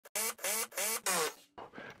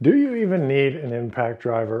Do you even need an impact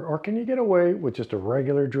driver, or can you get away with just a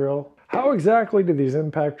regular drill? How exactly do these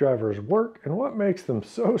impact drivers work, and what makes them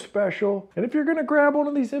so special? And if you're going to grab one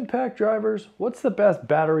of these impact drivers, what's the best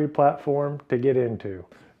battery platform to get into?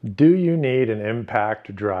 Do you need an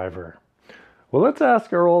impact driver? Well, let's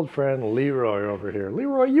ask our old friend Leroy over here.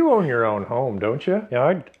 Leroy, you own your own home, don't you?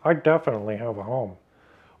 Yeah, I definitely have a home.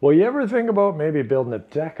 Well, you ever think about maybe building a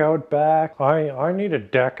deck out back? I need a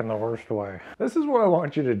deck in the worst way. This is what I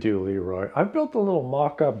want you to do, Leroy. I've built a little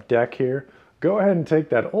mock-up deck here. Go ahead and take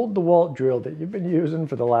that old DEWALT drill that you've been using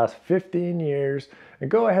for the last 15 years and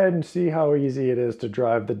go ahead and see how easy it is to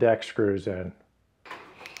drive the deck screws in.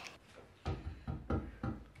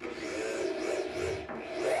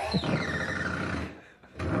 Okay.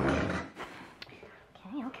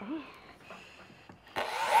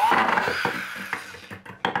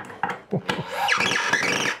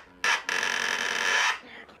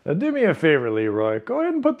 Now do me a favor, Leroy. Go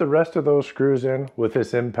ahead and put the rest of those screws in with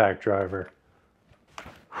this impact driver.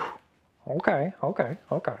 Okay.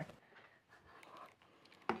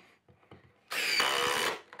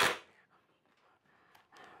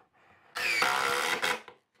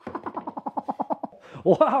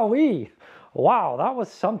 Wowee! Wow, that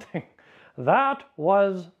was something. That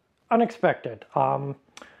was unexpected.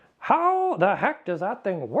 How the heck does that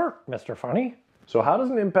thing work, Mr. Funny? So how does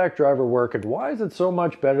an impact driver work, and why is it so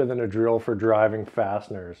much better than a drill for driving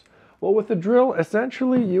fasteners? Well, with the drill,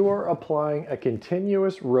 essentially you are applying a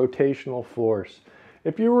continuous rotational force.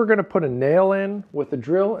 If you were going to put a nail in with the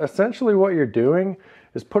drill, essentially what you're doing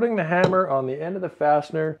is putting the hammer on the end of the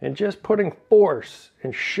fastener and just putting force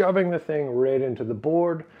and shoving the thing right into the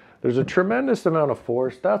board. There's a tremendous amount of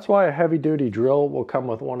force. That's why a heavy-duty drill will come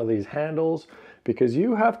with one of these handles, because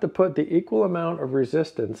you have to put the equal amount of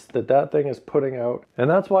resistance that that thing is putting out. And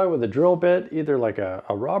that's why with a drill bit, either like a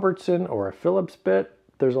Robertson or a Phillips bit,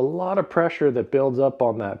 there's a lot of pressure that builds up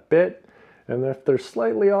on that bit. And if they're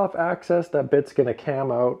slightly off axis, that bit's gonna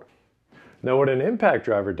cam out. Now what an impact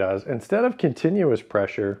driver does, instead of continuous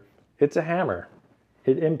pressure, it's a hammer.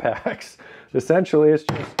 It impacts. Essentially, it's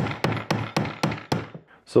just...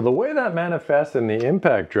 So the way that manifests in the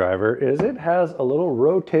impact driver is it has a little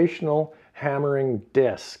rotational hammering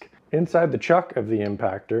disc. Inside the chuck of the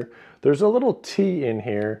impactor, there's a little T in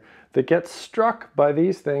here that gets struck by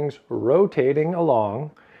these things rotating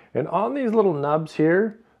along. And on these little nubs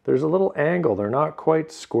here, there's a little angle. They're not quite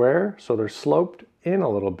square, so they're sloped in a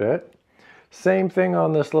little bit. Same thing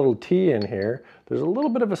on this little T in here. There's a little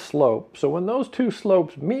bit of a slope. So when those two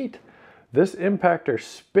slopes meet, this impactor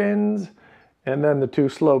spins, and then the two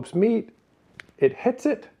slopes meet. It hits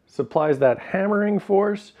it, supplies that hammering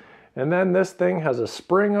force, and then this thing has a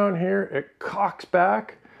spring on here. It cocks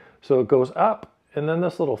back, so it goes up, and then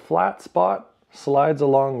this little flat spot slides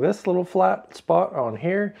along this little flat spot on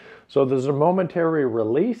here. So there's a momentary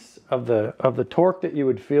release of the torque that you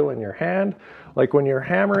would feel in your hand. Like when you're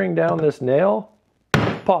hammering down this nail,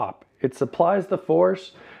 pop. It supplies the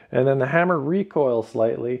force, and then the hammer recoils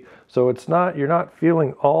slightly, so you're not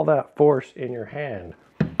feeling all that force in your hand.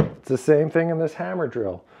 It's the same thing in this hammer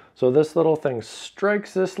drill. So this little thing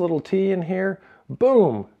strikes this little T in here,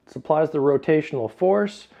 boom, it supplies the rotational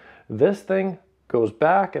force. This thing goes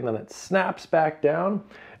back and then it snaps back down.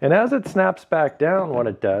 And as it snaps back down, what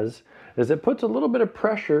it does is it puts a little bit of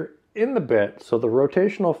pressure in the bit. So the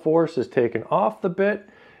rotational force is taken off the bit,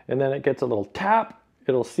 and then it gets a little tap.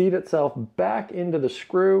 It'll seat itself back into the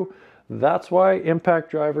screw. That's why impact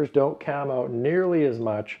drivers don't cam out nearly as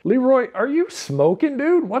much. Leroy, are you smoking,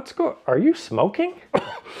 dude? Are you smoking?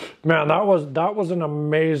 Man, that was an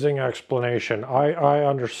amazing explanation. I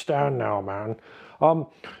understand now, man.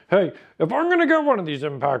 Hey, if I'm gonna get one of these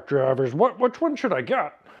impact drivers, which one should I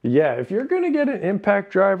get? Yeah, if you're gonna get an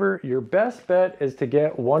impact driver, your best bet is to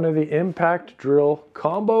get one of the impact drill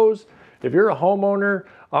combos. If you're a homeowner,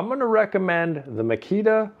 I'm gonna recommend the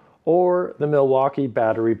Makita or the MILWAUKEE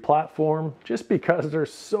battery platform, just because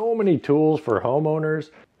there's so many tools for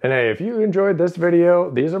homeowners. And hey, if you enjoyed this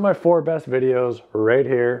video, these are my 4 best videos right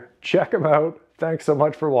here. Check them out. Thanks so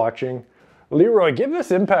much for watching. Leroy, give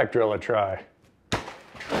this impact drill a try.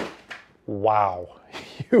 Wow,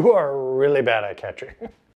 you are really bad at catching.